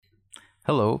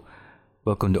Hello,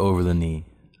 welcome to Over the Knee.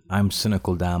 I'm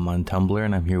Cynical Dom on Tumblr,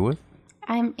 and I'm here with...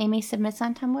 I'm Amy Submits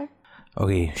on Tumblr.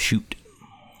 Okay, shoot.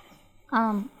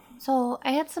 So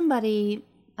I had somebody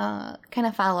kind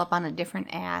of follow up on a different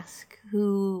ask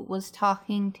who was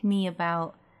talking to me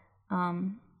about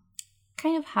kind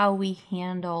of how we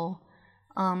handle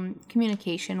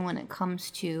communication when it comes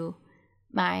to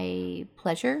my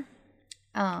pleasure.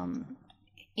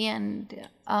 And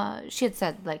she had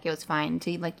said, like, it was fine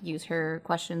to, like, use her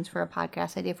questions for a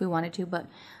podcast idea if we wanted to, but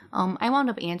I wound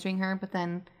up answering her, but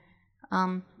then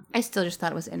I still just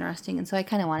thought it was interesting, and so I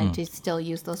kind of wanted to still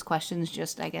use those questions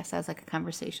just, I guess, as, like, a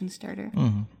conversation starter.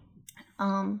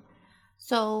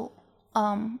 So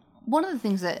one of the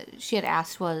things that she had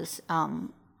asked was,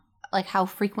 like, how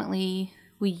frequently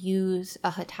we use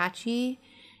a Hitachi,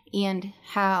 and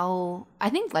how, I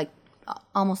think, like,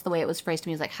 almost the way it was phrased to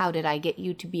me is like, how did I get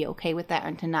you to be okay with that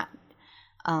and to not,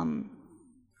 I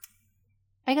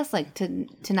guess, like,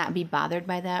 to not be bothered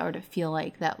by that or to feel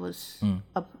like that was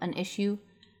an issue.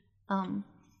 Do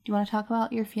you want to talk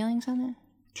about your feelings on it?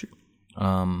 Sure.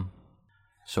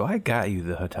 So I got you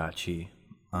the Hitachi,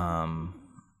 and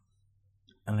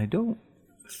I don't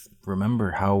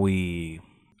remember how we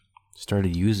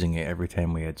started using it every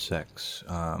time we had sex.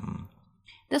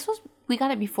 We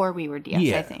got it before we were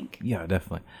DS, I think. Yeah,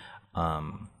 definitely. I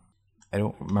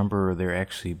don't remember there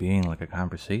actually being, like, a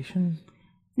conversation.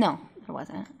 No, there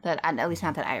wasn't. At least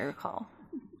not that I recall.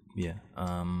 Yeah.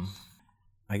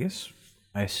 I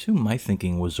assume my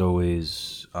thinking was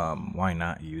always, why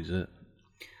not use it?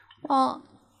 Well,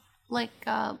 like,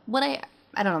 what I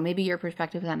don't know, maybe your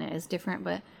perspective on it is different,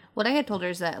 but what I had told her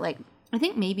is that, like, I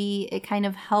think maybe it kind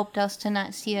of helped us to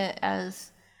not see it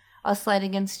as a slight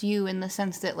against you, in the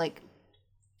sense that, like,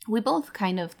 we both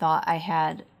kind of thought I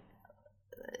had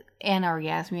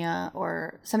anorgasmia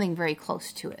or something very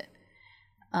close to it,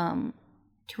 to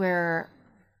where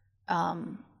I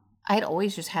had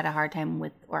always just had a hard time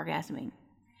with orgasming.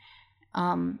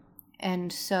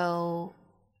 And so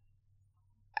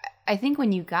I think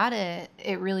when you got it,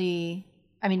 it really,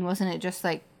 I mean, wasn't it just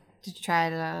like to try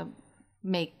to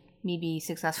make me be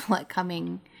successful at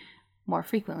coming more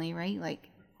frequently, right? Like,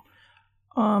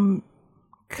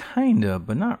 Kinda,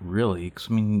 but not really. 'Cause,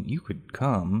 I mean, you could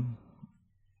come.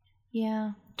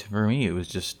 yeah. For me, it was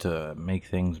just to make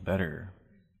things better.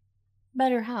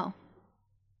 Better how?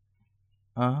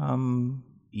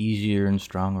 Easier and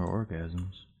stronger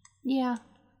orgasms. Yeah.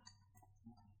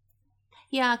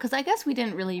 Yeah, because I guess we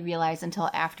didn't really realize until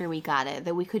after we got it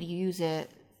that we could use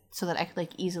it so that I could,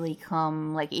 like, easily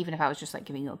come, like, even if I was just, like,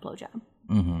 giving you a blowjob.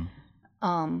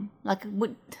 Like,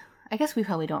 what... I guess we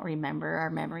probably don't remember. Our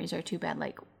memories are too bad.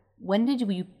 Like, when did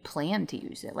we plan to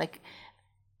use it? Like,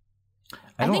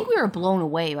 I think we were blown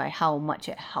away by how much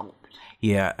it helped.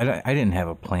 Yeah, I didn't have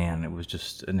a plan. It was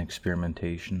just an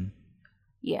experimentation.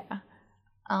 Yeah.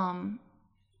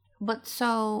 But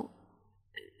so,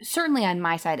 certainly on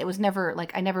my side, it was never,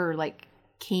 like, I never, like,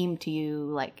 came to you,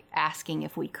 like, asking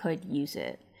if we could use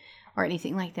it or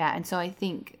anything like that. And so I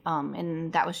think,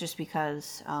 and that was just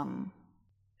because,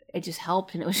 it just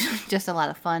helped, and it was just a lot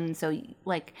of fun. So,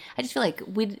 like, I just feel like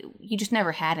you just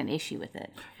never had an issue with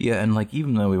it. Yeah, and, like,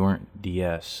 even though we weren't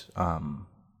DS,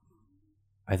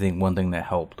 I think one thing that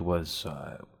helped was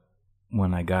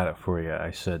when I got it for you,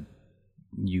 I said,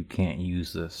 you can't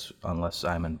use this unless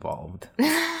I'm involved.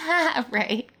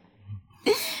 Right.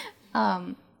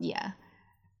 Yeah.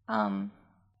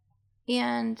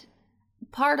 And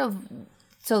part of,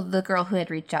 so the girl who had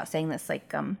reached out saying this,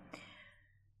 like,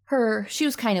 she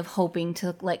was kind of hoping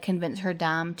to, like, convince her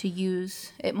dom to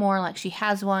use it more. Like, she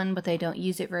has one, but they don't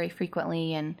use it very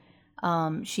frequently, and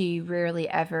she rarely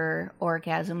ever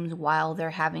orgasms while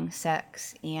they're having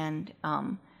sex, and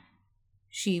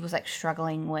she was, like,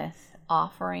 struggling with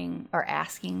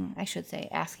asking,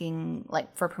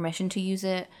 like, for permission to use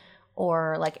it,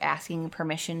 or, like, asking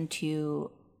permission to,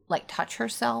 like, touch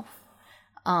herself,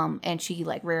 and she,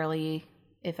 like, rarely,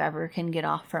 if ever, can get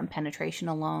off from penetration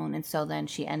alone. And so then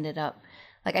she ended up,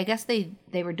 like, I guess they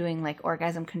were doing, like,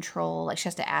 orgasm control. Like, she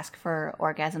has to ask for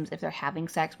orgasms if they're having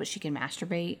sex, but she can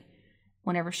masturbate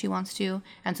whenever she wants to.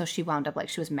 And so she wound up, like,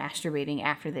 she was masturbating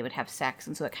after they would have sex,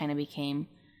 and so it kind of became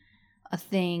a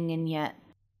thing. And yet,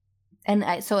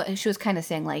 so she was kind of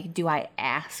saying, like, do I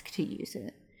ask to use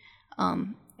it?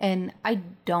 And I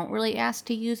don't really ask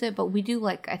to use it, but we do,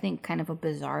 like, I think kind of a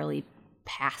bizarrely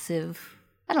passive,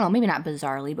 I don't know, maybe not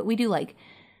bizarrely, but we do, like,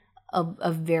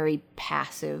 a very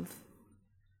passive,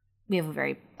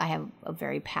 I have a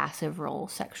very passive role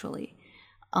sexually,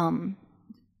 to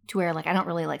where, like, I don't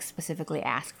really, like, specifically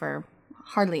ask for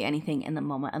hardly anything in the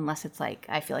moment, unless it's like,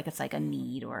 I feel like it's like a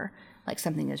need or like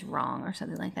something is wrong or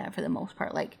something like that. For the most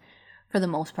part,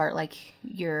 like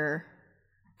you're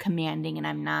commanding and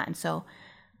I'm not. And so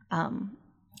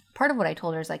part of what I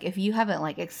told her is like, if you haven't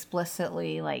like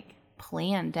explicitly like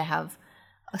planned to have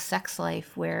a sex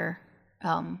life where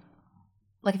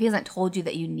like if he hasn't told you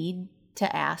that you need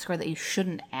to ask or that you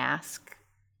shouldn't ask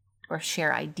or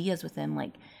share ideas with him,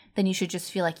 like then you should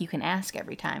just feel like you can ask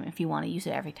every time if you want to use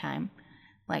it every time.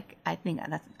 Like I think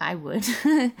that I would.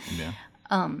 Yeah.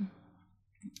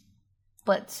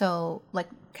 But so like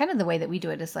kind of the way that we do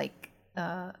it is like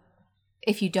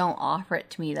if you don't offer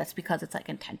it to me, that's because it's like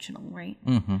intentional, right?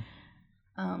 Mm-hmm.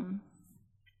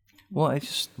 Well, I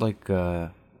just like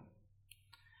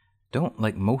don't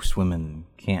like most women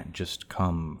can't just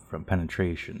come from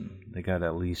penetration. They gotta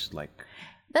at least like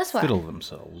fiddle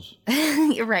themselves.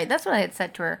 You're right. That's what I had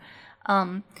said to her.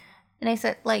 And I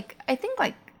said like I think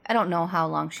like I don't know how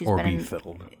long she's been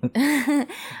fiddled.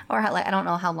 or how, like I don't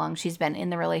know how long she's been in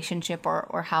the relationship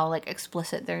or how like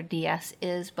explicit their DS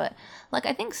is, but like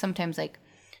I think sometimes like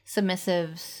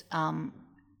submissives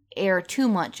err too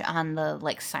much on the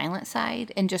like silent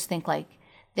side and just think like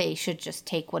they should just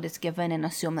take what is given and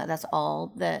assume that that's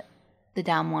all that the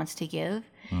dom wants to give.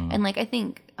 And like I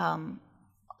think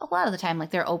a lot of the time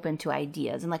like they're open to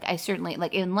ideas, and like I certainly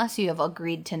like unless you have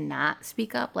agreed to not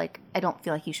speak up, like I don't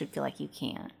feel like you should feel like you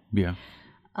can't. Yeah.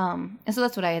 And so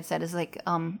that's what I had said is like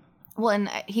well, and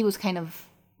he was kind of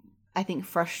I think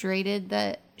frustrated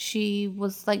that she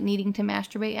was like needing to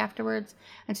masturbate afterwards,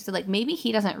 and she said like maybe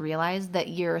he doesn't realize that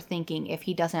you're thinking if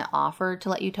he doesn't offer to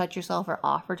let you touch yourself or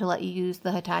offer to let you use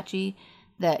the Hitachi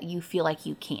that you feel like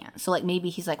you can't. So like maybe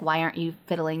he's like, why aren't you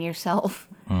fiddling yourself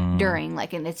during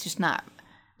like, and it's just not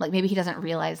like maybe he doesn't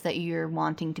realize that you're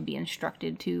wanting to be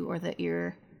instructed to, or that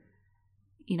you're,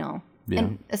 you know,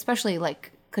 and especially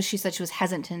like because she said she was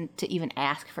hesitant to even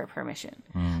ask for permission.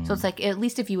 So it's like at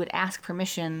least if you would ask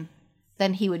permission,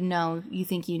 then he would know you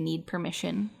think you need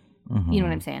permission. You know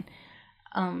what I'm saying?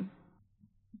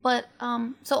 But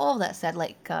so all of that said,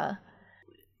 like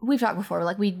we've talked before,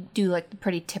 like we do like the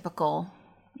pretty typical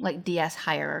like DS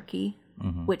hierarchy,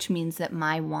 which means that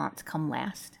my wants come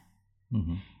last.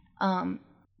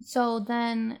 So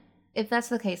then if that's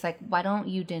the case, like why don't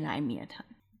you deny me a ton?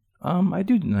 I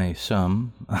do deny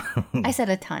some. I said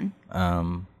a ton.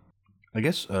 I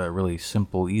guess a really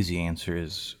simple, easy answer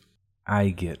is I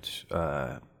get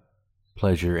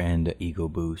pleasure and ego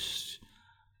boost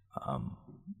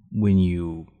when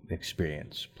you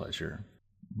experience pleasure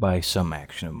by some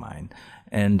action of mine.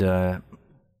 And,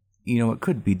 you know, it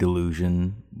could be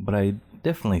delusion, but I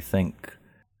definitely think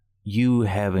you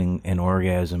having an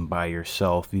orgasm by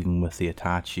yourself, even with the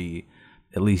Hitachi,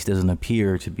 at least doesn't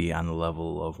appear to be on the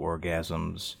level of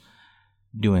orgasms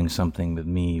doing something with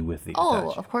me with the Hitachi.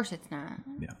 Oh, of course it's not.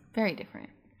 Yeah. Very different.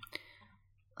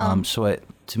 So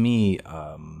to me,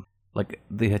 like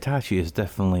the Hitachi is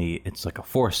definitely, it's like a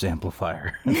force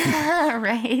amplifier.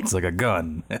 Right. It's like a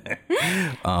gun.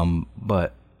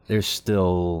 But there's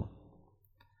still,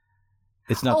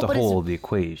 it's not the whole of the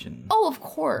equation. Oh, of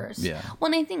course. Yeah.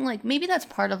 Well, and I think like maybe that's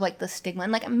part of like the stigma,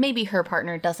 and like maybe her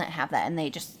partner doesn't have that, and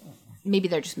maybe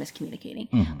they're just miscommunicating.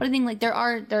 But I think like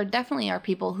there definitely are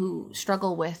people who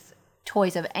struggle with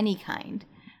toys of any kind,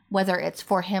 whether it's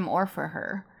for him or for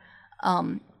her,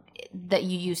 that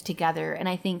you use together. And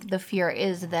I think the fear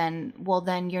is then, well,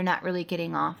 then you're not really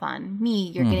getting off on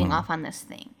me, you're getting off on this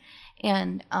thing.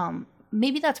 And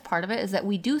maybe that's part of it, is that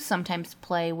we do sometimes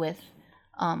play with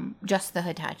just the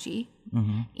Hitachi.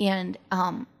 And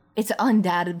it's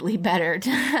undoubtedly better to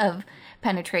have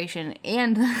penetration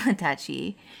and the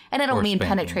Hitachi. And I don't mean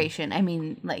spanking. Penetration, I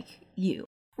mean like you.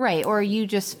 Right, or you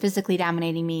just physically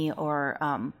dominating me, or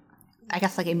I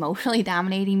guess like emotionally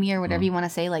dominating me, or whatever you want to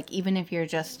say. Like even if you're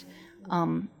just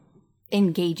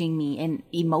engaging me and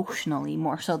emotionally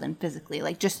more so than physically,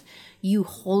 like just you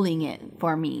holding it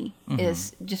for me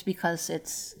is just because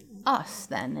it's us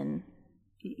then, and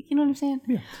you know what I'm saying?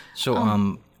 Yeah.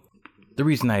 So the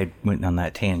reason I went on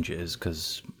that tangent is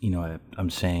because, you know, I'm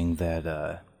saying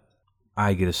that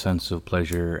I get a sense of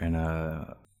pleasure and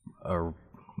a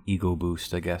ego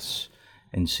boost, I guess,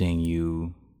 in seeing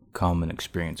you come and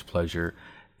experience pleasure,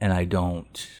 and I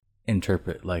don't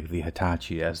interpret like the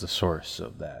Hitachi as the source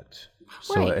of that.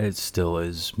 So it still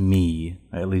is me,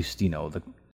 at least, you know, the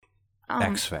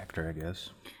X factor, I guess.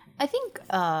 I think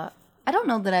I don't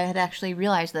know that I had actually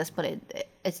realized this, but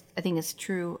I think it's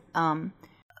true.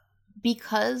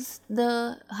 Because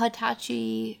the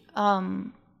Hitachi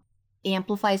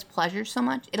amplifies pleasure so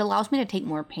much, it allows me to take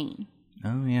more pain.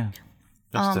 Oh yeah,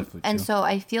 that's definitely true. And so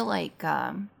I feel like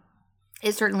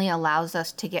it certainly allows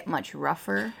us to get much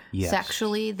rougher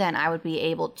sexually than I would be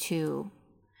able to,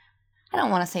 I don't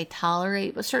want to say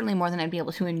tolerate, but certainly more than I'd be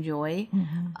able to enjoy.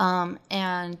 Well,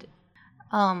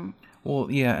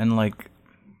 yeah, and like,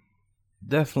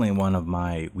 definitely one of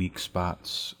my weak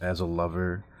spots as a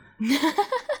lover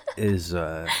is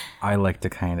I like to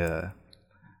kind of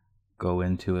go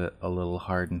into it a little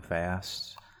hard and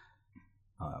fast.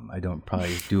 I don't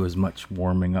probably do as much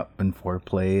warming up and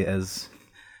foreplay as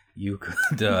you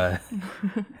could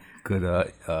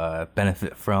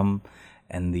benefit from,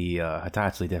 and the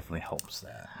Hitachi definitely helps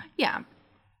that. Yeah,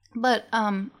 but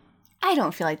I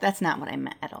don't feel like that's not what I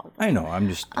meant at all. I know, I'm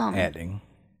just adding.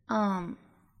 But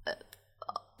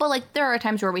like there are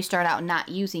times where we start out not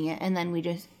using it, and then we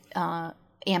just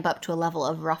amp up to a level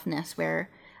of roughness where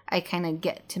I kind of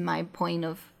get to my point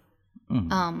of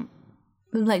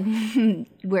like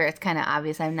where it's kind of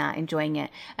obvious I'm not enjoying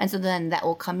it, and so then that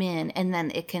will come in, and then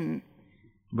it can.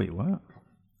 Wait, what?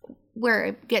 Where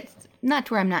it gets not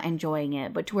to where I'm not enjoying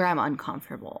it, but to where I'm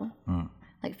uncomfortable,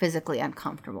 like physically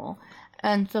uncomfortable,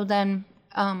 and so then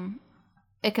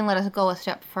it can let us go a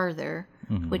step further,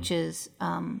 which is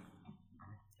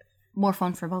more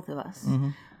fun for both of us.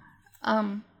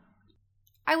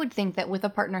 I would think that with a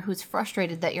partner who's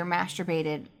frustrated that you're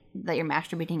masturbating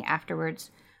afterwards,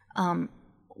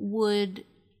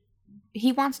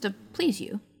 he wants to please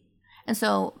you, and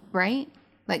so right,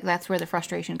 like that's where the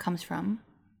frustration comes from,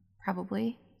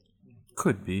 probably.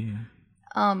 Could be.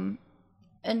 And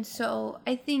so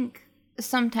I think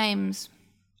sometimes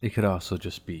it could also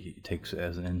just be he takes it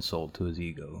as an insult to his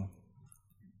ego.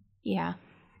 Yeah.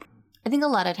 I think a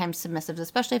lot of times submissives,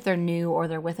 especially if they're new or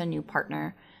they're with a new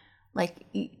partner, like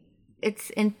it's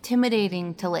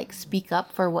intimidating to like speak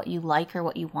up for what you like or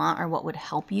what you want or what would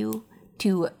help you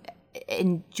to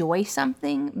enjoy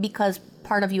something, because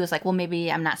part of you is like, well,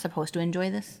 maybe I'm not supposed to enjoy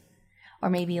this, or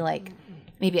maybe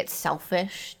it's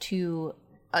selfish to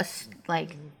us,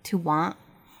 like to want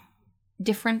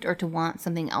different or to want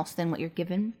something else than what you're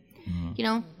given, you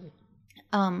know?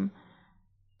 And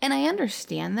I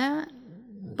understand that.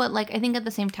 But, like, I think at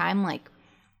the same time, like,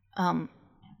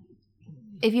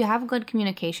 if you have good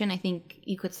communication, I think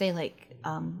you could say, like,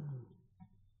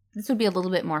 this would be a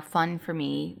little bit more fun for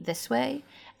me this way.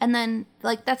 And then,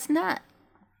 like, that's not...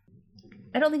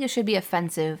 I don't think it should be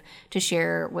offensive to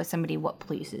share with somebody what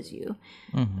pleases you.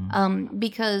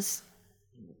 Because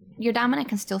your dominant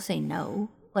can still say no.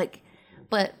 Like,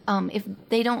 but if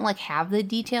they don't, like, have the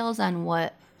details on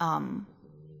what...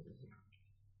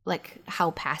 like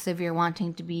how passive you're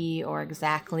wanting to be or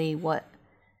exactly what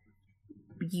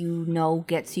you know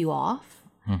gets you off,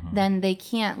 then they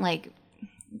can't, like,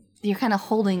 you're kind of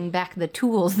holding back the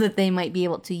tools that they might be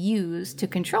able to use to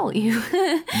control you.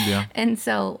 Yeah. And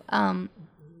so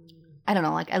I don't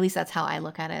know, like at least that's how I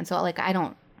look at it. And so like I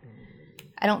don't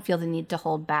feel the need to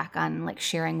hold back on like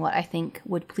sharing what I think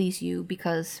would please you,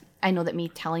 because I know that me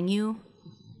telling you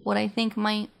what I think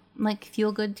might like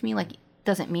feel good to me, like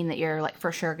doesn't mean that you're like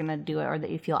for sure gonna do it or that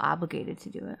you feel obligated to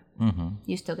do it.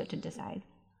 You still get to decide.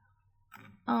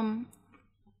 And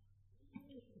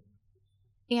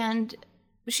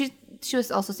she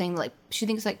was also saying like she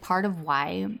thinks like part of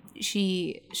why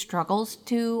she struggles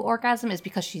to orgasm is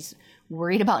because she's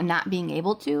worried about not being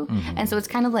able to, and so it's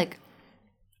kind of like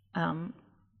I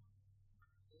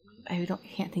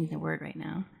can't think of the word right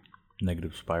now.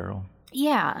 Negative spiral.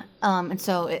 Yeah. And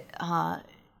so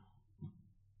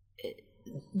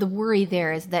the worry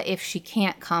there is that if she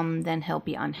can't come, then he'll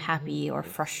be unhappy or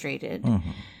frustrated.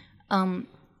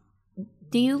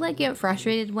 Do you like get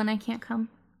frustrated when I can't come?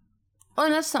 Oh,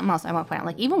 and that's something else I want to point out.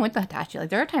 Like even with the Hitachi, like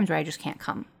there are times where I just can't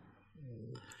come.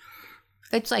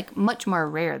 It's like much more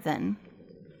rare than.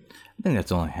 I think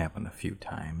that's only happened a few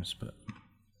times, but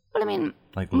I mean,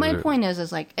 like my point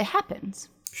is like it happens.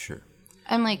 Sure.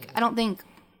 And like I don't think,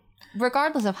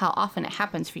 regardless of how often it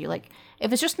happens for you, like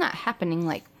if it's just not happening,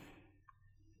 like.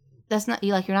 That's not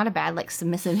you. Like you're not a bad like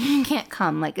submissive. You can't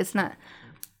come. Like it's not.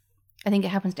 I think it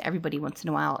happens to everybody once in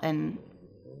a while, and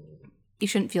you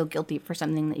shouldn't feel guilty for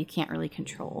something that you can't really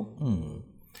control.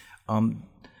 I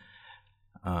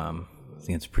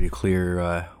think it's pretty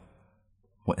clear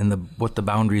what the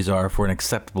boundaries are for an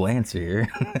acceptable answer here.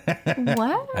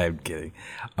 What? I'm kidding.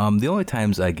 The only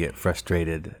times I get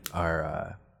frustrated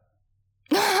are.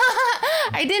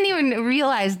 I didn't even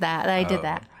realize that I did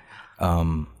that.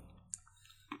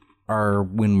 Are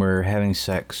when we're having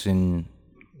sex and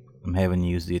I'm having to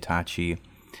use the Hitachi,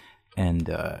 and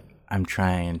I'm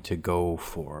trying to go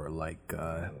for like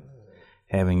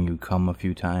having you come a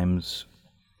few times,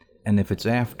 and if it's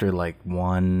after like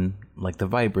one, like the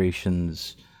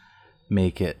vibrations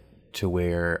make it to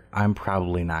where I'm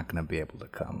probably not going to be able to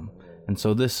come. And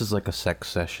so this is like a sex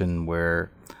session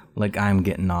where like I'm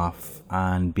getting off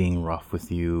on being rough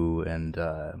with you and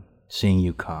seeing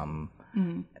you come.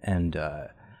 And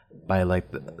by like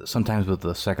sometimes with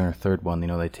the second or third one,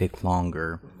 they take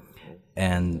longer.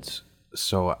 And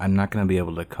so I'm not going to be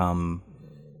able to come.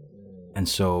 And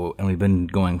we've been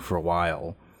going for a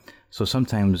while. So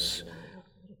sometimes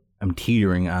I'm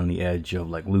teetering on the edge of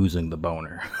like losing the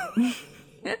boner.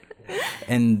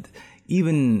 And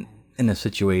even in a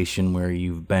situation where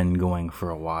you've been going for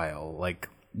a while, like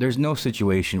there's no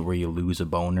situation where you lose a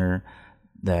boner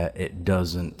that it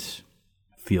doesn't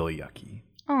feel yucky.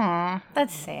 Aw,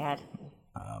 that's sad.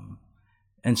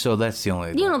 And so that's the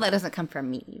only... that doesn't come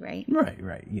from me, right?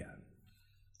 Right, yeah.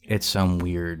 It's some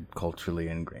weird culturally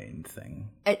ingrained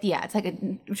thing. It's like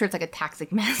I'm sure it's like a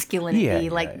toxic masculinity,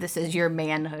 this is your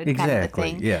manhood kind of a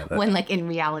thing. Yeah. When like in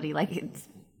reality, like it's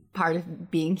part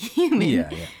of being human.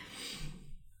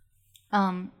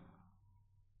 Yeah.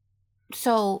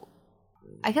 So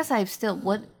I guess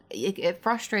it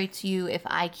frustrates you if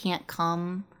I can't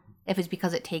come, if it's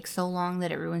because it takes so long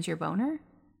that it ruins your boner?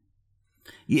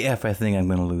 Yeah, if I think I'm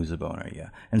going to lose a boner, yeah.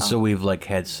 And so we've like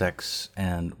had sex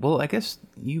and, well, I guess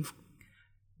you've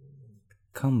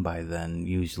come by then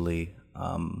usually.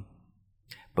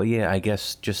 But yeah, I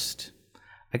guess just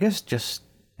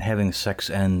having sex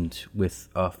end with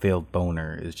a failed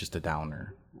boner is just a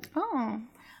downer. Oh,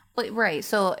 but right.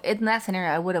 So in that scenario,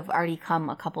 I would have already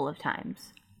come a couple of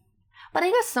times. But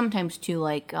I guess sometimes too,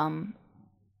 like,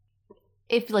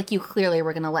 if like you clearly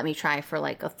were going to let me try for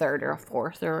like a third or a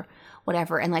fourth or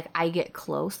whatever, and like I get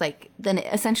close, like then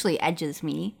it essentially edges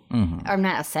me, or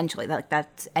not essentially, like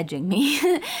that's edging me.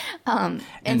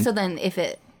 And so then if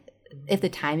the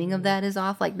timing of that is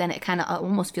off, like then it kind of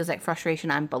almost feels like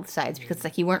frustration on both sides, because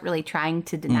like you weren't really trying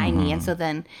to deny me, and so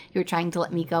then you're trying to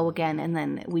let me go again, and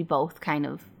then we both kind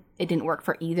of, it didn't work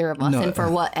for either of us, and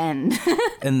for what end?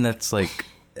 And that's like,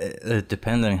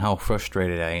 depending on how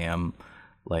frustrated I am,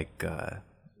 like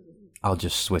I'll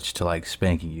just switch to like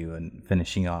spanking you and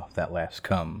finishing off that last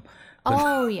cum.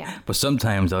 But, yeah. But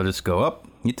sometimes I'll just go,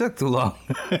 you took too long.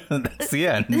 That's the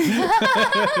end.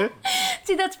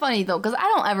 See, that's funny though, because I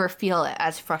don't ever feel it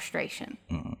as frustration.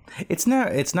 It's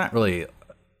not really.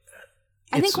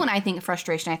 I think when I think of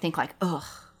frustration, I think like, ugh.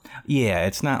 Yeah,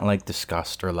 it's not like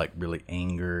disgust or like really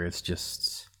anger. It's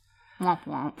just womp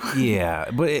womp.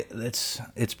 Yeah, but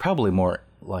it's probably more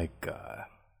like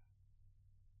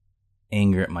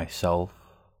anger at myself,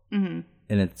 and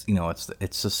it's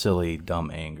a silly, dumb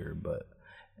anger, but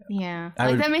yeah,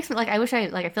 that makes me like, I wish I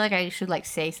feel like I should like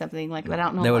say something like, but I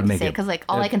don't know what to say, because like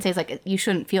all I can say is like, you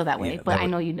shouldn't feel that way, but I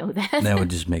know you know that. That would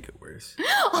just make it worse.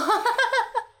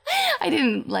 I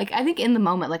think in the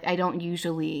moment, like I don't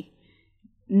usually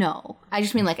know. I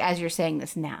just mean like as you're saying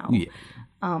this now. Yeah.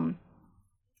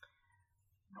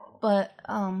 But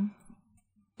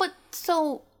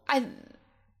so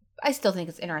I still think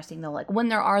it's interesting though, like when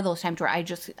there are those times where I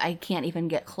can't even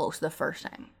get close the first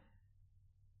time.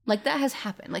 Like that has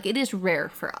happened. Like it is rare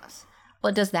for us.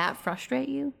 But does that frustrate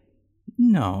you?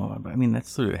 No, I mean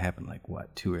that's literally happened like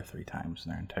what, 2 or 3 times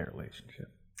in our entire relationship.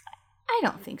 I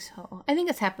don't think so. I think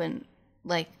it's happened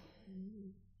like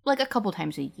a couple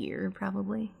times a year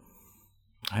probably.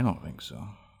 I don't think so.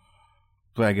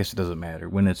 But I guess it doesn't matter.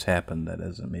 When it's happened, that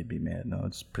doesn't make me mad. No,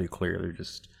 it's pretty clear they're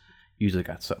just usually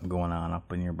got something going on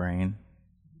up in your brain.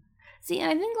 See,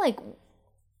 I think like,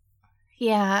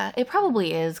 yeah, it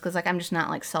probably is, because like I'm just not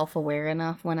like self-aware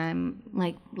enough when I'm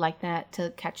like that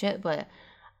to catch it. But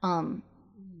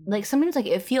like sometimes like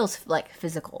it feels like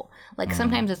physical. Like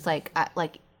sometimes it's like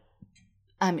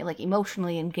I'm like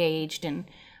emotionally engaged,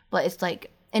 but it's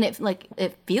like, and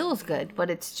it feels good, but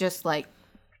it's just like,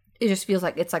 it just feels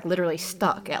like it's like literally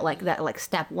stuck at like that, like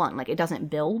step 1, like it doesn't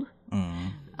build.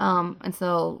 And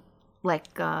so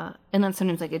like and then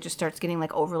sometimes like it just starts getting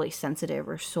like overly sensitive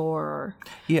or sore or...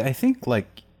 Yeah, I think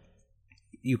like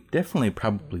you definitely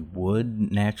probably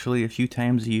would naturally a few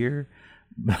times a year,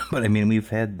 but I mean we've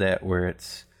had that where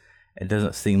it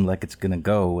doesn't seem like it's gonna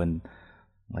go, and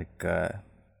like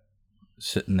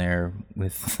sitting there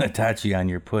with Hitachi on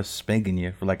your puss spanking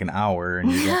you for like an hour,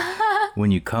 and you go,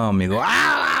 when you come you go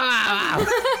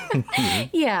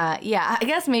Yeah, I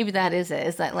guess maybe that is it.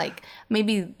 Is that like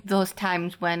maybe those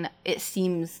times when it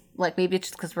seems like maybe it's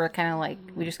just because we're kind of like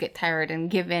we just get tired and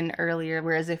give in earlier,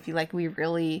 whereas if you like we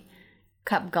really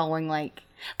kept going, like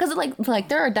because like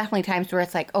there are definitely times where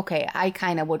it's like, okay, I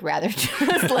kind of would rather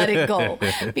just let it go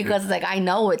because like I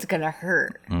know it's gonna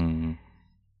hurt.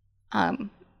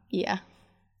 Yeah.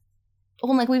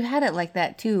 Well, like we've had it like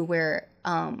that too, where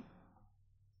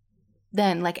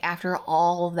then like after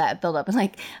all of that buildup, and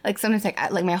like sometimes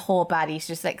like my whole body's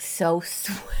just like so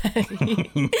sweaty,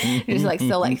 just like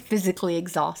so like physically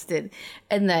exhausted,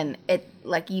 and then it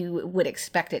like you would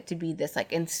expect it to be this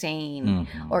like insane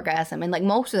orgasm, and like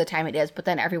most of the time it is, but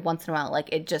then every once in a while like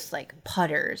it just like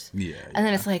putters, and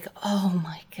then it's like, oh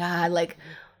my god, like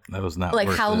that was not like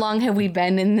worth how it. long have we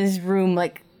been in this room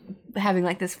like having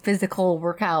like this physical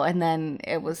workout, and then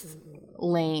it was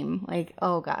lame. Like,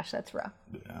 oh gosh, that's rough.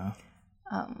 Yeah.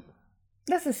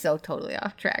 This is so totally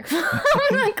off track from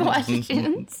the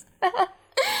questions.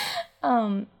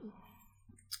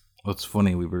 What's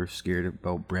funny, we were scared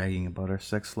about bragging about our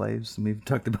sex lives, and we've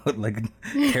talked about like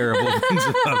terrible things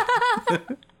about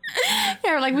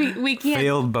Yeah, like we can't.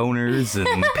 failed boners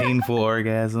and painful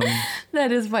orgasms.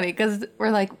 That is funny because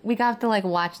we're like we got to like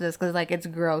watch this because like it's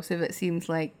gross if it seems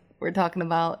like we're talking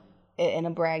about it in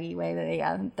a braggy way. That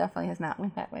yeah, it definitely has not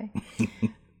went that way.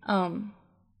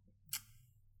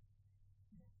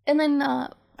 And then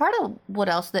part of what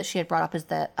else that she had brought up is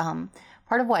that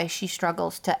part of why she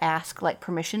struggles to ask like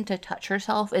permission to touch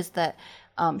herself is that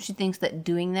she thinks that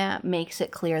doing that makes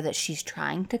it clear that she's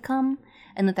trying to come,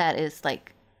 and that is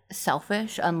like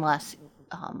selfish unless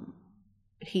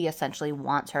he essentially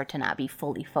wants her to not be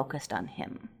fully focused on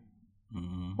him.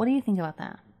 What do you think about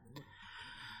that?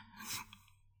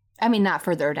 I mean, not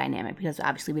for their dynamic, because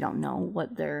obviously we don't know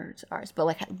what theirs are. But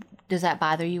like, does that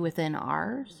bother you within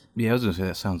ours? Yeah, I was gonna say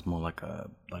that sounds more like a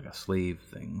slave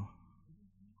thing.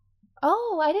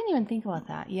 Oh, I didn't even think about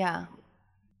that. Yeah.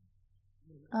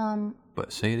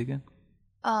 But say it again.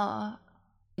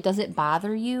 Does it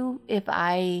bother you if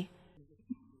I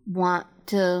want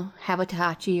to have a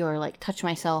Hitachi or like touch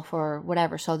myself or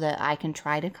whatever so that I can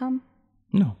try to come?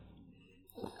 No.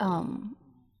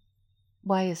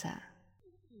 Why is that?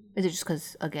 Is it just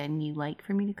because, again, you like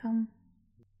for me to come?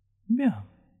 Yeah.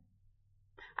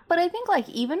 But I think, like,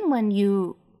 even when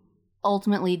you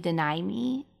ultimately deny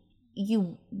me,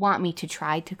 you want me to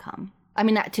try to come. I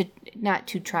mean, not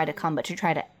to try to come, but to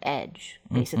try to edge,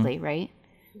 basically, right?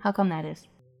 How come that is?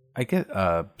 I get,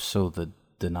 so the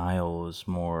denial is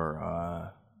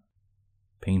more,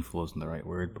 painful isn't the right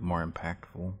word, but more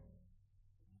impactful.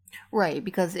 Right,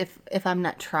 because if I'm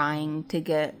not trying to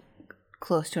get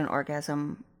close to an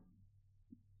orgasm,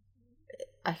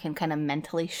 I can kind of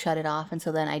mentally shut it off, and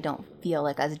so then I don't feel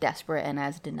like as desperate and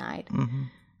as denied.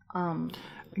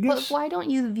 But why don't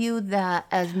you view that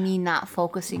as me not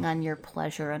focusing on your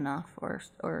pleasure enough, or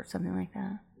something like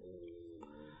that?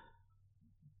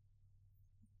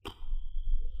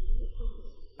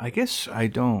 I guess I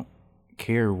don't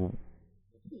care.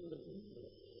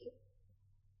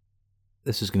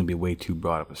 This is going to be way too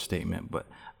broad of a statement, but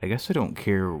I guess I don't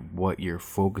care what you're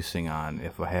focusing on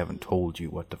if I haven't told you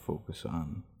what to focus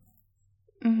on.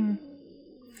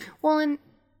 Well, and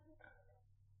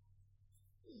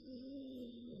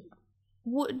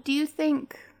what do you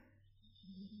think?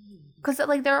 Because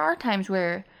like there are times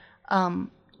where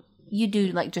you do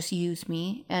like just use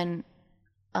me, and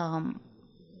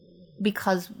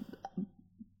because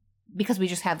we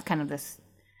just have kind of this.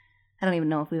 I don't even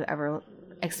know if we've ever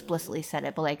explicitly said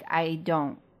it, but like I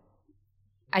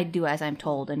do as I'm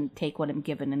told and take what I'm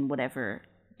given and whatever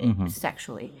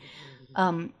sexually.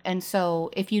 And so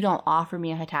if you don't offer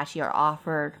me a Hitachi or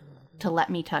offer to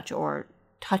let me touch or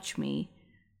touch me,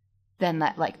 then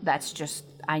that's just,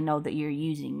 I know that you're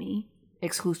using me,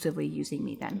 exclusively using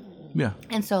me then. Yeah.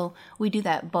 And so we do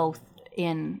that both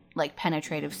in like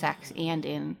penetrative sex and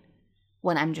in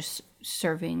when I'm just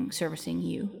servicing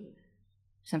you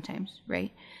sometimes,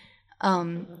 right?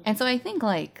 And so I think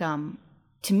like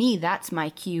to me that's my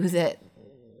cue that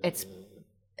it's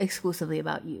exclusively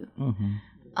about you.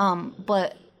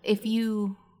 But if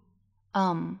you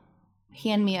hand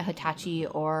me a Hitachi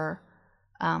or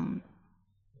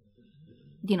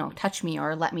touch me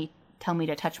or tell me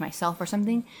to touch myself or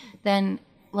something, then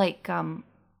like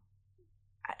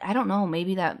I don't know,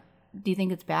 maybe that, do you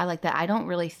think it's bad like that? I don't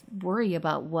really worry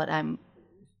about what I'm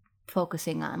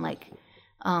focusing on, like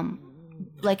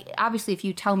obviously if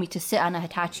you tell me to sit on a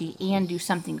Hitachi and do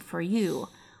something for you,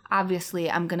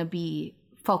 obviously I'm gonna be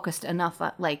focused enough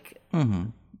I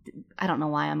don't know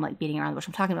why I'm like beating around the bush.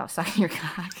 I'm talking about sucking your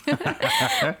cock.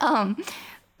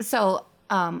 So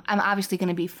I'm obviously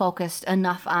gonna be focused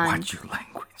enough on Watch your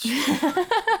language.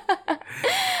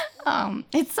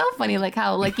 It's so funny like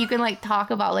how like you can like talk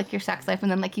about like your sex life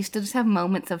and then like you still just have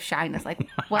moments of shyness, like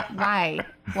what, why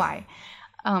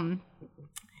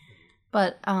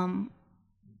but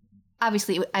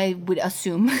obviously I would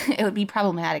assume it would be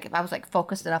problematic if I was like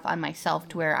focused enough on myself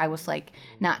to where I was like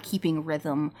not keeping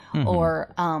rhythm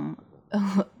or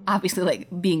obviously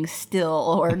like being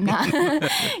still or not,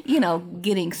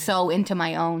 getting so into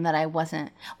my own that I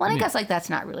wasn't. Well, and I guess like that's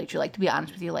not really true. Like, to be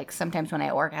honest with you, like sometimes when I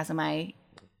orgasm, I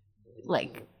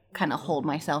like kind of hold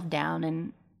myself down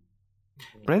and.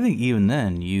 But I think even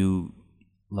then you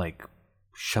like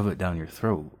shove it down your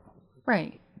throat.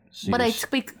 Right. So but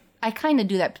I kind of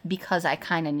do that because I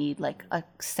kind of need like a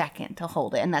second to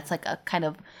hold it, and that's like a kind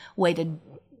of way to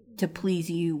please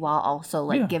you while also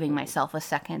like giving myself a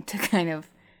second to kind of,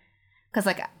 because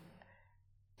like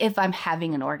if I'm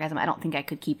having an orgasm, I don't think I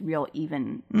could keep real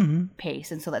even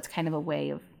pace, and so that's kind of a way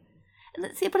of.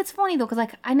 See, but it's funny though, because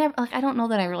like I don't know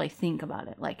that I really think about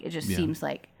it. Like it just seems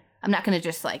like I'm not gonna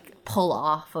just like pull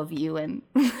off of you and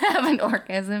have an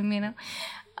orgasm,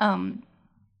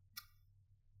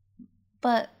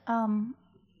 But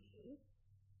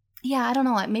yeah, I don't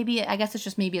know. I guess it's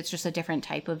just a different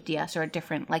type of DS, or a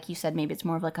different, like you said, maybe it's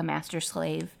more of like a master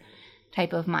slave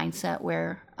type of mindset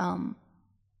where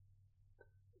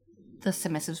the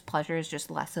submissive's pleasure is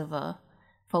just less of a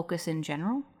focus in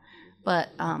general. But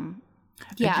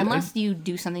unless you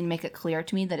do something to make it clear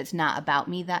to me that it's not about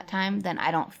me that time, then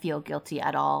I don't feel guilty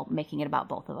at all making it about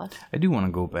both of us. I do want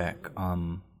to go back.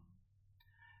 I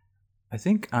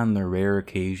think on the rare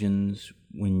occasions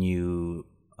when you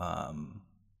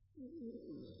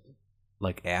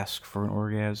like ask for an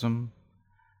orgasm,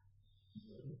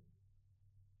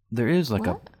 there is like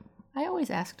what? I always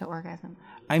ask to orgasm.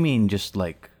 I mean, just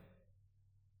like,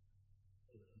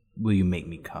 will you make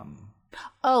me come?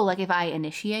 Oh, like if I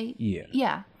initiate? Yeah.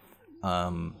 Yeah.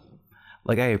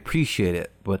 Like I appreciate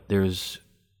it, but there's,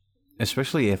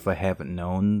 especially if I haven't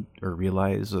known or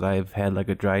realized that I've had like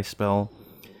a dry spell,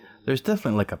 there's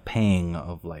definitely like a pang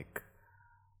of like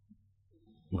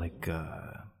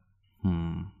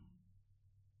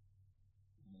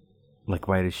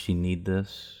why does she need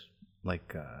this? But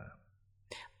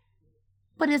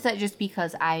is that just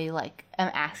because I like am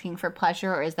asking for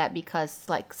pleasure, or is that because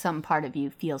like some part of you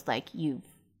feels like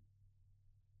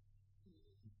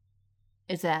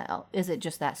is it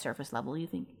just that surface level, you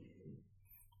think?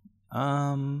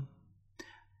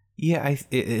 Yeah,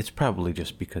 it's probably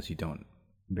just because you don't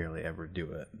barely ever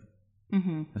do it.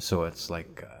 Mm-hmm. So it's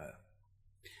like,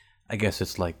 I guess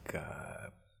it's like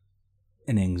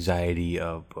an anxiety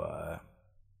of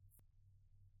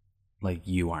like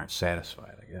you aren't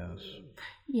satisfied, I guess.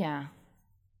 Yeah.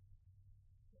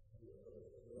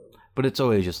 But it's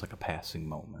always just like a passing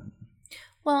moment.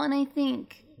 Well, and I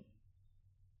think,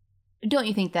 don't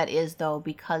you think that is though,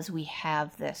 because we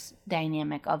have this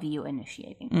dynamic of you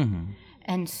initiating? Mm-hmm.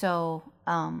 And so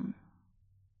I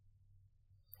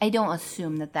don't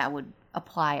assume that would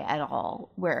apply at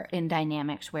all where in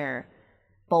dynamics where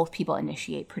both people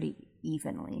initiate pretty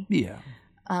evenly. Yeah.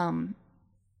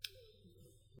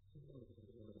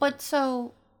 But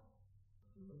so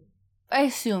I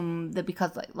assume that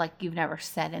because like you've never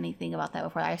said anything about that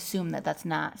before, I assume that that's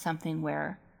not something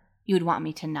where you would want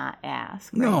me to not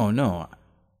ask. Right? No.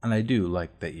 And I do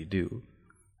like that you do.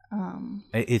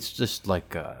 It's just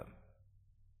like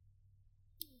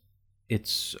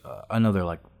it's another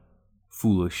like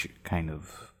foolish kind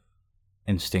of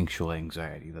instinctual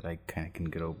anxiety that I kind of can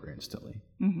get over instantly.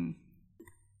 Mm-hmm.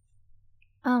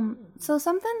 So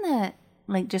something that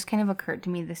like just kind of occurred to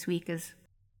me this week is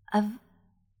I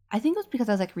think it was because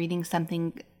I was like reading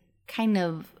something kind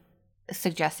of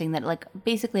suggesting that like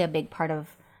basically a big part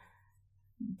of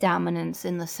dominance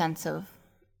in the sense of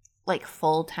like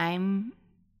full-time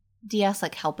DS,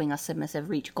 like helping a submissive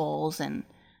reach goals and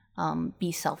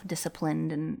be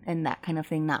self-disciplined and that kind of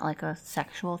thing, not like a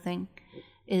sexual thing,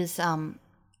 is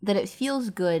that it feels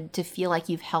good to feel like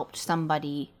you've helped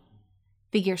somebody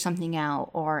figure something out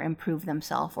or improve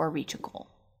themselves or reach a goal.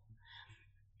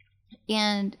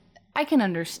 And I can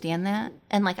understand that.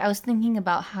 And like I was thinking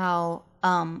about how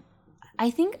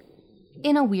I think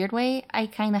in a weird way I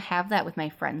kind of have that with my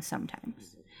friends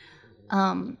sometimes.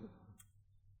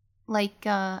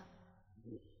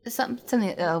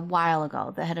 Something a while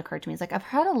ago that had occurred to me is like I've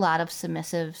heard a lot of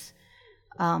submissives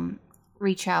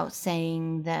reach out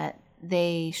saying that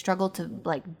they struggle to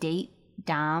like date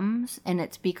doms, and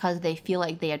it's because they feel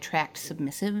like they attract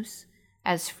submissives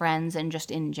as friends and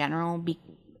just in general.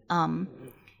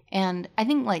 And I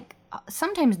think like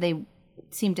sometimes they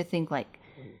seem to think like,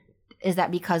 is that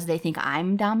because they think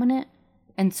I'm dominant,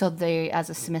 and so they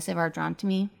as a submissive are drawn to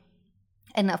me?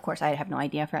 And of course I have no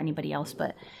idea for anybody else,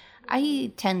 but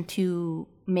I tend to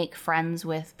make friends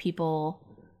with people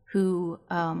who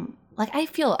like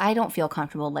I don't feel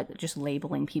comfortable like just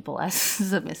labeling people as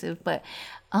submissive, but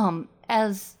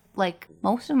as like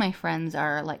most of my friends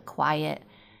are like quiet,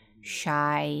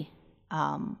 shy,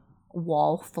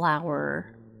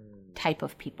 wallflower type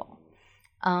of people.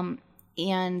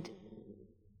 And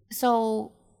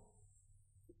so,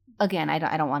 again,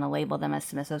 I don't want to label them as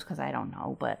submissives because I don't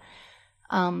know, but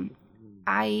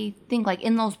I think like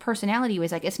in those personality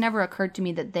ways, like it's never occurred to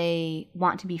me that they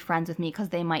want to be friends with me because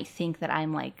they might think that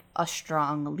I'm like a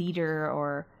strong leader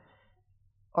or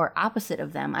opposite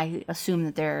of them. I assume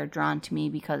that they're drawn to me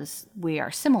because we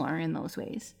are similar in those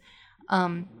ways.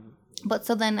 But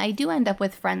so then I do end up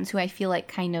with friends who I feel like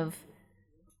kind of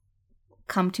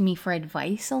come to me for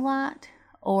advice a lot,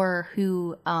 or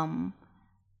who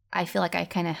I feel like I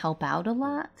kind of help out a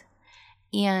lot.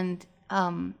 And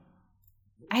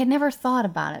I had never thought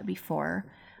about it before,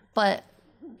 but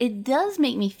it does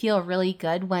make me feel really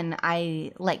good when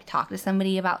I like talk to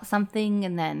somebody about something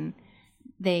and then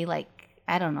they like,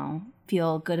 I don't know,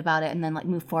 feel good about it and then like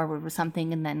move forward with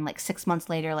something, and then like 6 months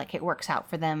later like it works out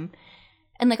for them.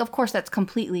 And like of course that's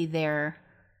completely their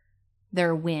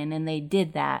win and they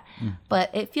did that.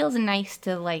 But it feels nice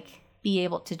to like be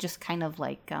able to just kind of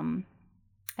like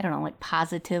I don't know, like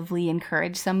positively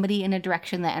encourage somebody in a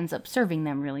direction that ends up serving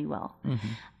them really well.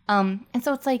 And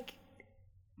so it's like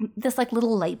this like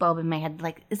little light bulb in my head,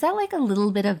 like, is that like a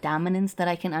little bit of dominance that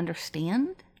I can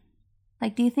understand?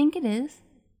 Like, do you think it is?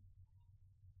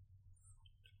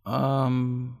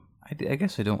 I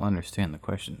guess I don't understand the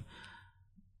question.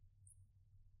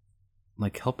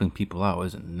 Like, helping people out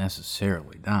isn't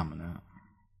necessarily dominant.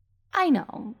 I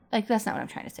know. Like, that's not what I'm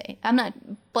trying to say. I'm not,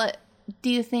 but do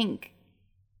you think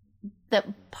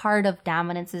that part of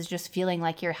dominance is just feeling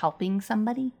like you're helping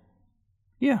somebody?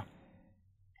 Yeah.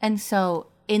 And so,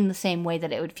 in the same way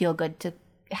that it would feel good to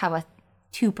have a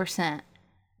 2%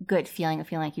 good feeling of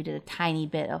feeling like you did a tiny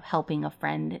bit of helping a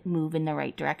friend move in the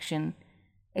right direction,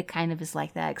 it kind of is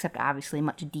like that, except obviously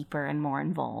much deeper and more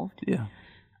involved. Yeah.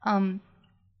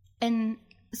 And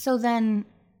so then,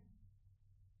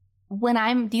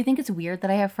 do you think it's weird that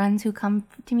I have friends who come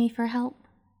to me for help?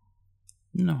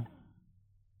 No.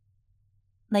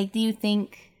 Like, do you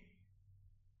think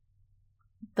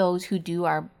those who do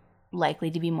are likely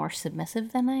to be more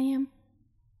submissive than I am?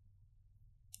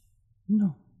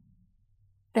 No.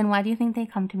 Then why do you think they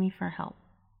come to me for help?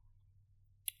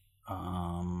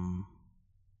 I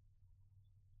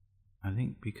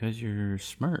think because you're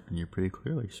smart, and you're pretty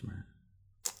clearly smart.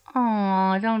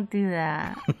 Oh, don't do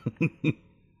that.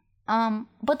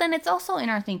 But then it's also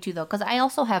interesting too, though, because I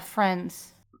also have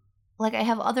friends, like I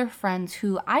have other friends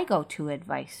who I go to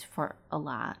advice for a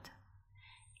lot.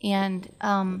 And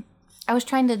I was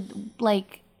trying to,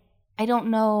 like, I don't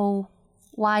know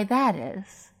why that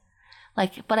is.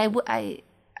 Like, but I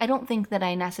don't think that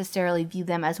I necessarily view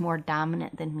them as more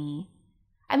dominant than me.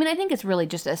 I mean, I think it's really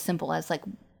just as simple as, like,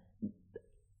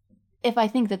 if I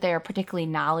think that they are particularly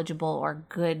knowledgeable or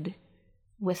good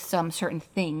with some certain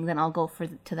thing, then I'll go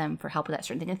to them for help with that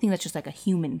certain thing. I think that's just like a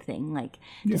human thing, like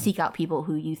to seek out people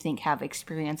who you think have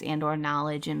experience and or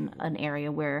knowledge in an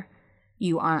area where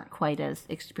you aren't quite as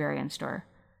experienced or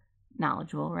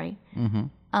knowledgeable, right?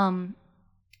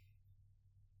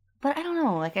 But I don't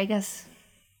know, like, I guess,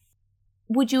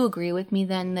 would you agree with me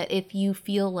then that if you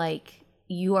feel like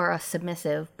you are a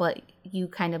submissive, but you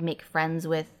kind of make friends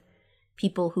with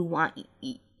people who want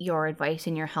your advice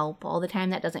and your help all the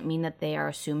time, that doesn't mean that they are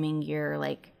assuming you're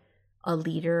like a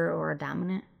leader or a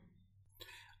dominant?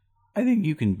 I think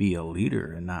you can be a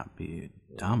leader and not be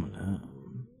dominant.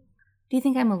 Do you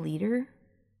think I'm a leader?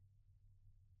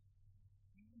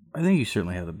 I think you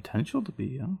certainly have the potential to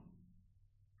be, yeah.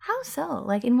 How so?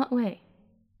 Like, in what way?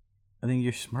 I think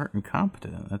you're smart and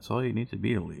competent. That's all you need to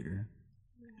be a leader.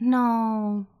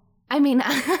 No. I mean,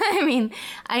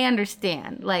 I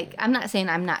understand. Like, I'm not saying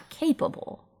I'm not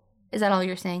capable. Is that all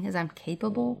you're saying? Is I'm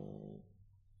capable?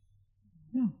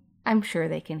 Yeah. I'm sure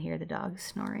they can hear the dogs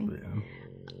snoring.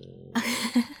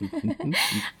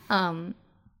 Yeah.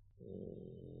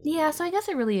 Yeah, so I guess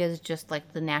it really is just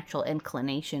like the natural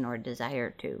inclination or desire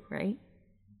to, right?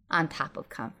 On top of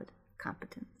competence.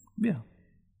 Yeah.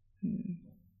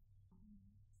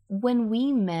 When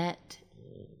we met,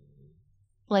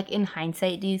 like, in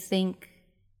hindsight, do you think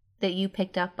that you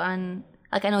picked up on,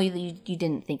 like, I know you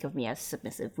didn't think of me as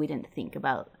submissive. We didn't think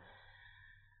about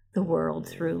the world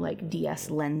through, like,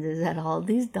 DS lenses at all.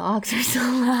 These dogs are so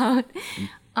loud.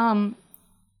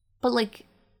 But, like,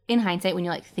 in hindsight, when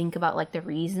you, like, think about, like, the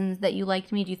reasons that you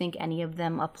liked me, do you think any of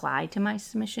them apply to my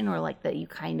submission, or, like, that you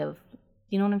kind of,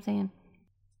 you know what I'm saying?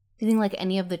 Do you think, like,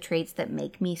 any of the traits that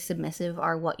make me submissive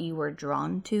are what you were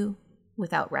drawn to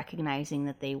without recognizing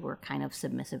that they were kind of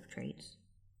submissive traits?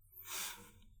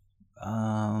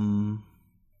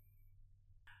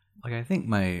 Like, I think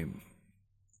my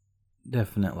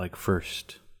definite, like,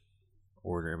 first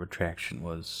order of attraction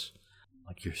was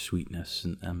like your sweetness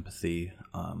and empathy.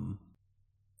 And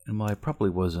while I probably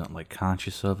wasn't like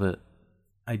conscious of it,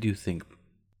 I do think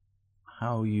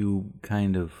how you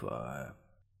kind of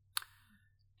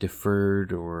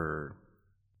deferred, or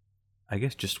I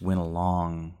guess just went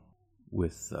along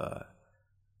with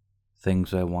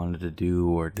things I wanted to do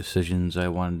or decisions I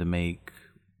wanted to make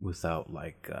without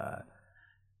like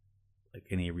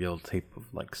any real type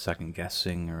of like second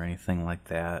guessing or anything like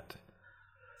that.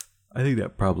 I think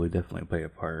that probably definitely played a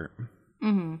part.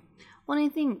 Mm-hmm. Well, I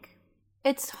think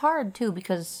it's hard too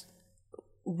because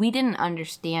we didn't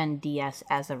understand DS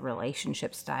as a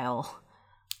relationship style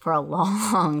for a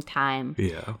long time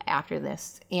after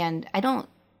this. And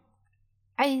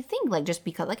I think like just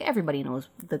because like everybody knows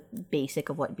the basic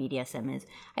of what BDSM is,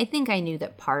 I think I knew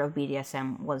that part of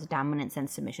BDSM was dominance and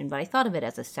submission, but I thought of it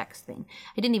as a sex thing.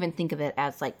 I didn't even think of it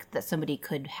as like that somebody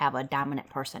could have a dominant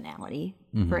personality,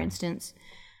 for instance.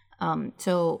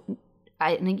 So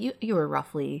I think you were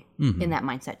roughly in that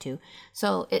mindset too.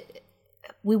 So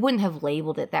we wouldn't have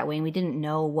labeled it that way, and we didn't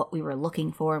know what we were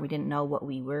looking for. We didn't know what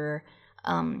we were.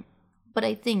 But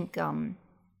I think a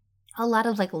lot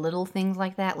of like little things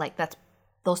like that, like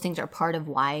those things are part of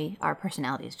why our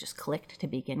personalities just clicked to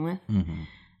begin with.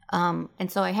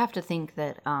 And so I have to think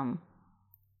that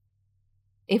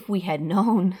if we had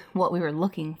known what we were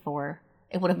looking for,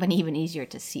 it would have been even easier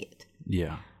to see it.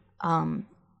 Yeah.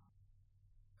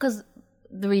 Because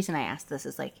the reason I asked this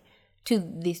is like to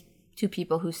these two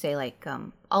people who say like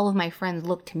all of my friends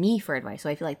look to me for advice, so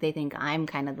I feel like they think I'm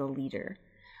kind of the leader.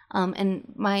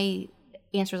 And my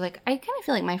answer is like, I kind of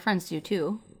feel like my friends do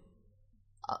too,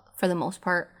 for the most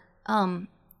part.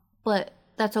 But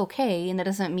that's okay, and that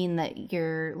doesn't mean that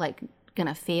you're like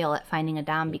gonna fail at finding a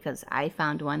dom because I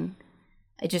found one.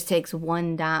 It just takes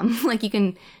one dom. Like you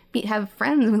can have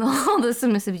friends with all the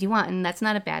submissives you want, and that's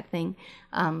not a bad thing.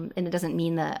 And it doesn't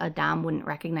mean that a dom wouldn't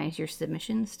recognize your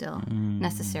submission still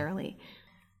necessarily.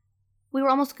 We were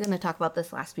almost going to talk about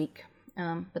this last week,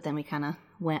 but then we kind of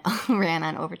ran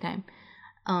on overtime.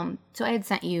 So I had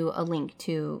sent you a link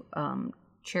to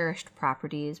Cherished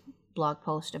Properties blog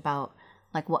post about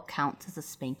like what counts as a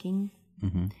spanking.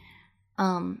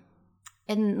 And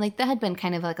like that had been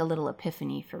kind of like a little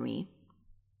epiphany for me.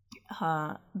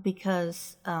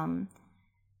 Because in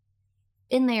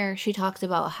there she talks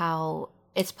about how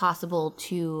it's possible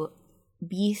to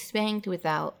be spanked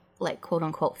without like quote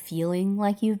unquote feeling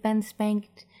like you've been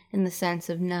spanked, in the sense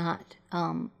of not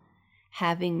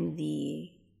having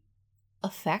the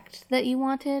effect that you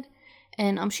wanted.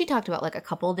 And she talked about like a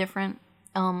couple different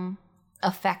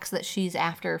effects that she's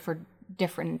after for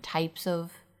different types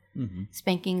of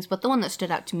spankings, but the one that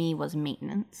stood out to me was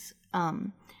maintenance.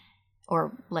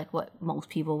 Or like what most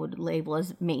people would label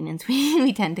as maintenance.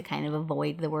 We tend to kind of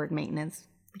avoid the word maintenance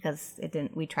because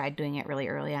we tried doing it really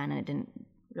early on and it didn't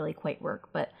really quite work.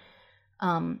 But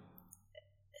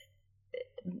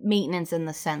maintenance in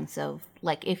the sense of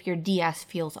like if your DS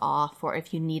feels off, or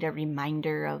if you need a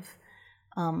reminder of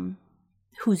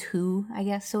who's who, I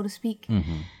guess, so to speak.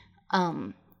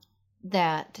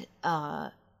 That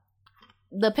the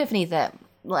epiphany that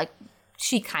like,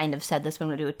 she kind of said this, but I'm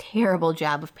going to do a terrible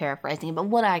job of paraphrasing it. But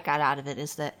what I got out of it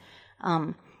is that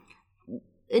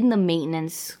in the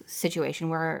maintenance situation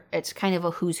where it's kind of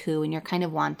a who's who and you're kind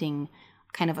of wanting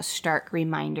kind of a stark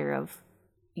reminder of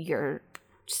your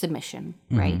submission,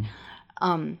 right?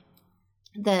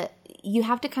 That you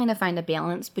have to kind of find a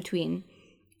balance between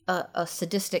a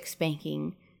sadistic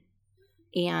spanking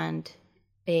and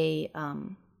a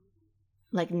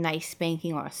like nice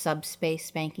spanking, or a subspace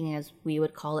spanking as we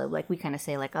would call it. Like we kind of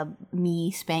say like a me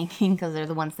spanking because they're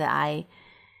the ones that I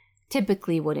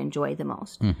typically would enjoy the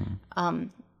most.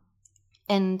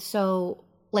 And so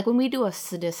like when we do a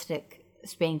sadistic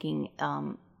spanking,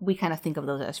 we kind of think of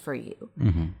those as for you.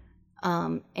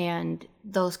 And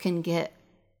those can get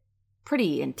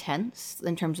pretty intense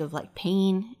in terms of like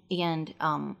pain and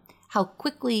how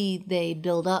quickly they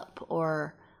build up,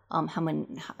 or how many,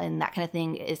 and that kind of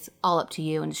thing is all up to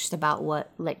you, and it's just about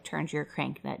what like turns your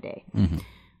crank that day.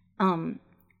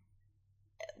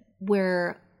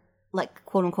 Where like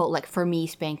quote unquote like for me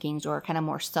spankings, or kind of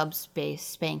more subspace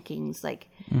spankings, like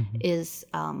is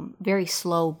very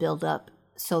slow build up,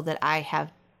 so that I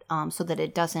have so that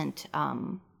it doesn't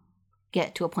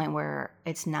get to a point where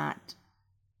it's not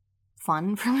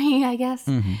fun for me, I guess.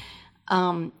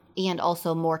 And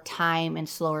also more time and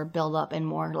slower build up and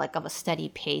more like of a steady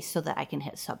pace, so that I can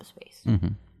hit subspace.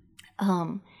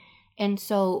 And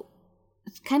so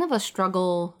it's kind of a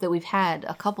struggle that we've had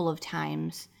a couple of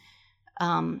times,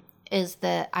 is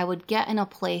that I would get in a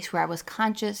place where I was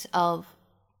conscious of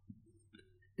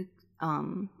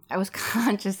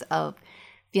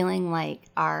feeling like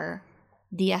our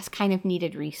DS kind of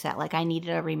needed reset. Like I needed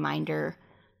a reminder.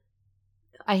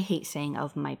 I hate saying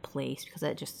of my place because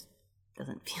it just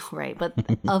doesn't feel right, but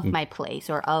of my place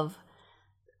or of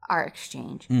our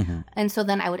exchange. And so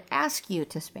then I would ask you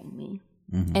to spank me.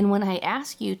 And when I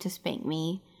ask you to spank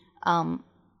me,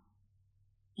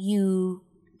 you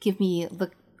give me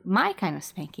my kind of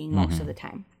spanking most of the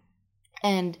time.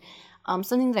 And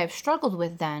something that I've struggled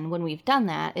with then when we've done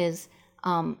that is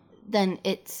then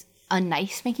it's a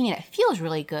nice spanking and it feels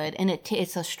really good and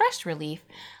it's a stress relief.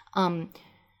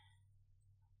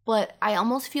 But I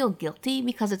almost feel guilty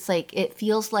because it's like it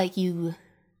feels like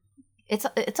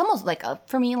it's almost like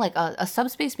for me like a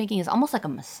subspace spanking is almost like a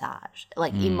massage,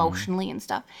 like emotionally and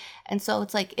stuff. And so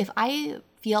it's like if I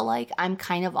feel like I'm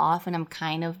kind of off and I'm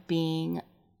kind of being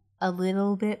a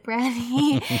little bit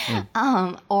bratty,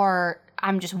 or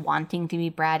I'm just wanting to be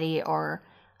bratty, or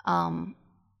I'm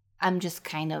just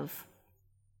kind of,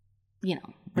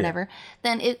 whatever,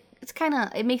 then it's kind of,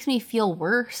 it makes me feel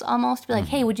worse almost to be like,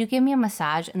 hey, would you give me a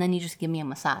massage? And then you just give me a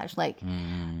massage. Like,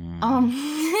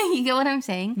 you get what I'm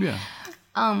saying? Yeah.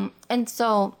 And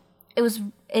so it was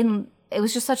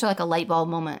just such a light bulb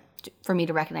moment for me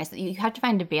to recognize that you have to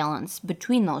find a balance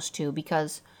between those two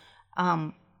because,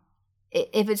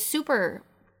 if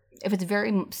it's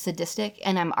very sadistic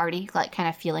and I'm already like kind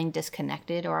of feeling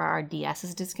disconnected or our DS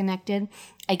is disconnected,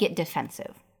 I get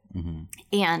defensive.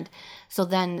 And so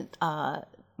then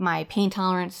my pain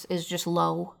tolerance is just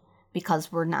low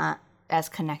because we're not as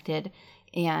connected,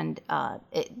 and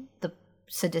the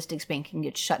sadistic spanking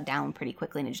gets shut down pretty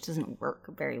quickly and it just doesn't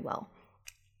work very well.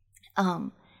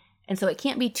 And so it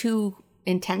can't be too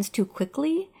intense too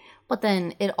quickly, but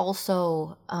then it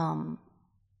also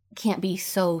can't be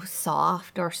so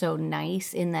soft or so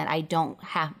nice in that I don't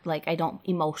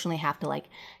emotionally have to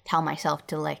tell myself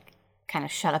to kind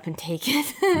of shut up and take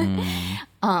it.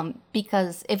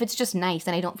 Because if it's just nice,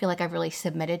 then I don't feel like I've really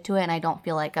submitted to it, and I don't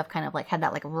feel like I've kind of had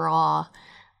that raw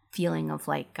feeling of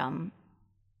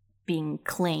being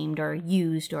claimed or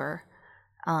used or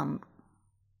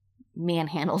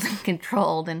manhandled and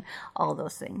controlled and all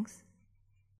those things.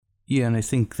 Yeah, and I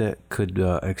think that could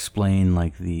explain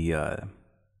the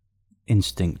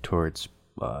instinct towards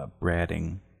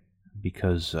bratting,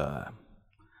 because a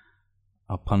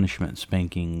punishment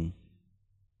spanking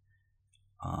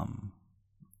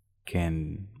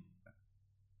can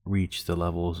reach the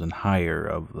levels and higher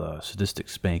of the sadistic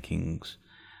spankings,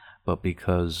 but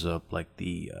because of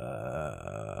the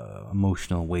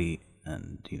emotional weight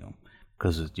and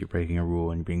because you're breaking a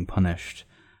rule and you're being punished,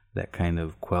 that kind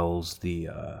of quells the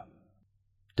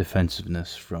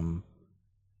defensiveness from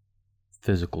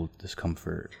physical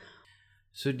discomfort.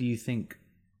 So do you think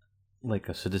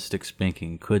a sadistic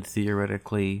spanking could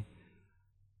theoretically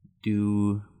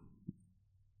do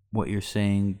what you're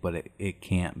saying, but it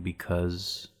can't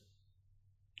because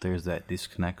there's that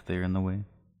disconnect there in the way?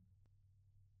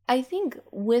 I think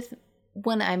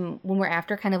when we're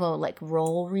after kind of a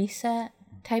role reset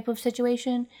type of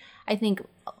situation, I think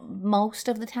most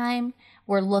of the time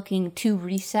we're looking to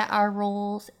reset our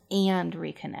roles and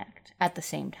reconnect at the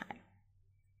same time.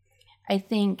 I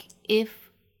think if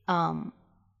I'm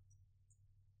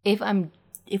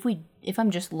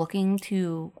just looking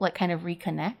to kind of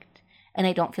reconnect and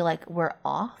I don't feel like we're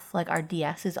off, our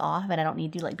DS is off and I don't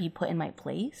need to be put in my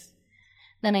place,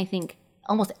 then I think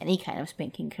almost any kind of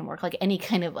spanking can work. Any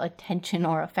kind of attention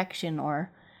or affection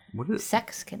or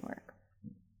sex can work.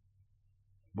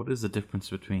 What is the difference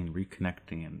between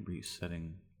reconnecting and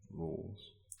resetting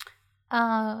roles?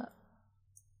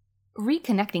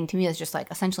 Reconnecting to me is just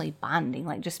essentially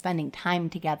bonding, just spending time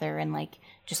together and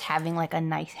just having a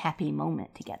nice happy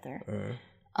moment together.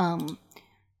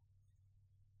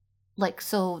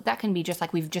 So that can be just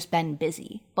we've just been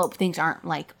busy, but things aren't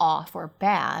off or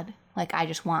bad. I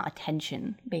just want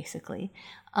attention, basically.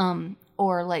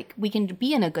 Or we can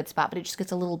be in a good spot, but it just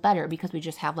gets a little better because we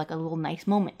just have a little nice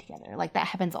moment together. That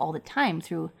happens all the time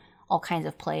through all kinds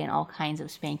of play and all kinds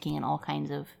of spanking and all kinds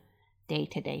of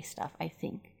day-to-day stuff, I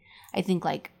think. I think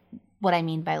what I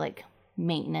mean by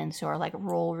maintenance or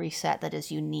role reset that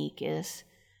is unique is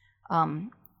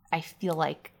I feel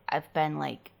like I've been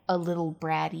a little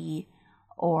bratty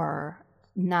or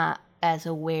not as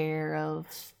aware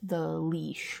of the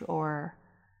leash or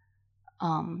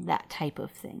that type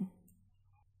of thing.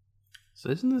 So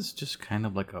isn't this just kind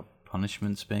of a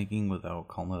punishment spanking without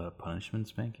calling it a punishment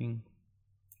spanking?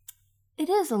 It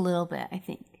is a little bit, I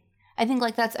think. I think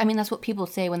that's what people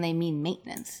say when they mean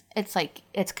maintenance. It's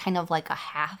it's kind of a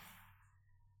half.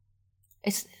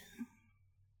 It's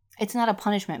not a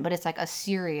punishment, but it's a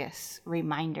serious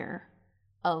reminder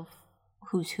of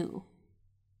who's who.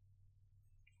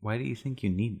 Why do you think you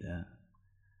need that?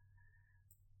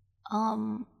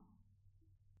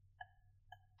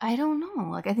 I don't know.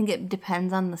 Like, I think it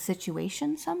depends on the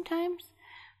situation sometimes.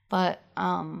 But,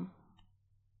 I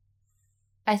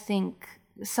think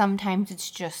sometimes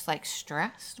it's just, like,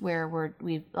 stressed where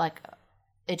we've, like,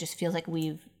 it just feels like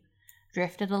we've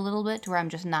drifted a little bit to where I'm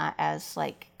just not as,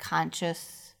 like,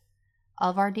 conscious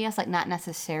of our DS. Like, not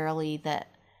necessarily that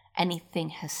anything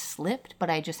has slipped, but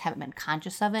I just haven't been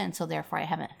conscious of it. And so, therefore, I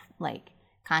haven't, like,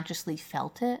 consciously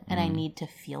felt it. And I need to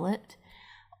feel it.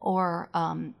 Or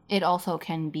it also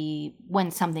can be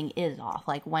when something is off,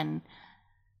 like when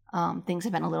things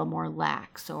have been a little more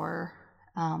lax, or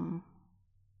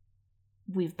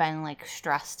we've been like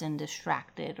stressed and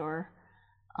distracted, or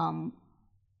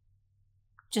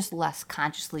just less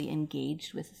consciously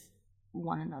engaged with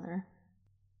one another.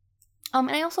 And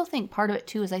I also think part of it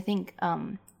too is I think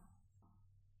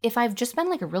if I've just been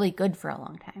like really good for a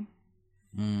long time,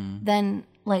 then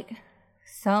like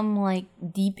some like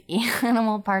deep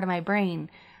animal part of my brain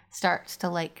starts to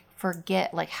like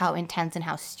forget like how intense and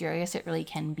how serious it really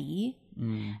can be.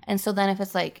 And so then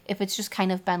if it's just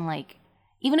kind of been like,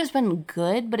 even if it's been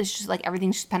good, but it's just like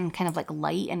everything's just been kind of like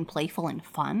light and playful and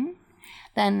fun,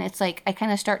 then it's like I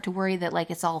kind of start to worry that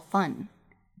like it's all fun.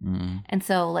 And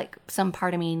so like some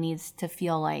part of me needs to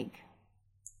feel like,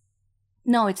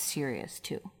 no, it's serious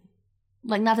too.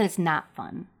 Like, not that it's not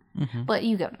fun, but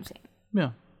you get what I'm saying.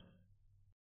 Yeah.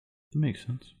 That makes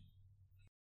sense.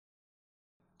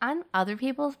 On other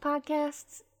people's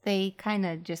podcasts, they kind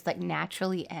of just like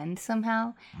naturally end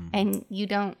somehow, and you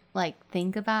don't like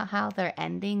think about how they're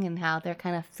ending and how they're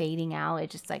kind of fading out.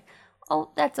 It's just like,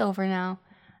 oh, that's over now.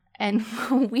 And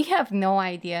we have no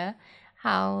idea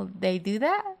how they do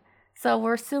that. So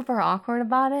we're super awkward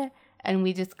about it, and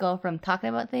we just go from talking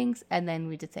about things and then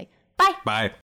we just say, bye. Bye.